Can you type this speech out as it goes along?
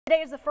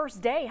Today is the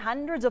first day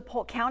hundreds of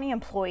Polk County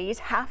employees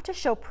have to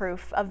show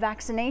proof of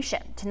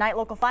vaccination. Tonight,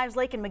 Local 5's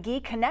Lake and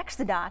McGee connects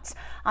the dots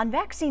on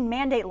vaccine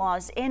mandate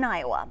laws in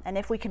Iowa and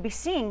if we could be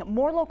seeing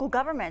more local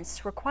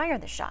governments require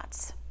the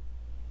shots.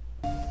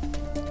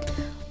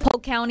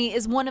 Polk County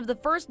is one of the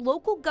first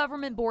local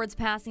government boards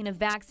passing a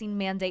vaccine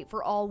mandate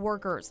for all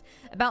workers.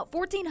 About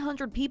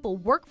 1,400 people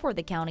work for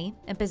the county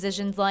in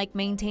positions like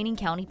maintaining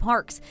county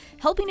parks,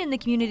 helping in the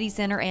community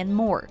center, and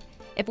more.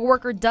 If a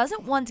worker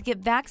doesn't want to get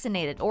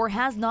vaccinated or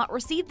has not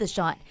received the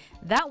shot,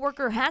 that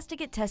worker has to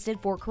get tested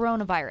for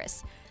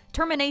coronavirus.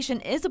 Termination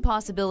is a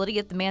possibility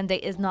if the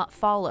mandate is not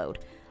followed.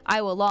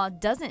 Iowa law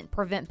doesn't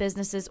prevent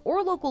businesses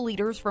or local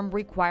leaders from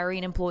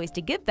requiring employees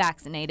to get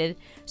vaccinated,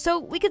 so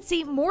we could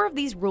see more of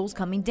these rules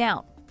coming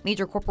down.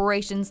 Major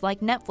corporations like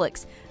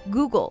Netflix,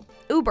 Google,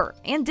 Uber,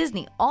 and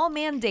Disney all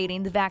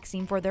mandating the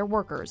vaccine for their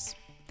workers.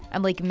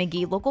 I'm Lake and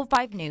McGee, Local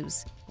 5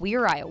 News. We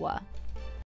are Iowa.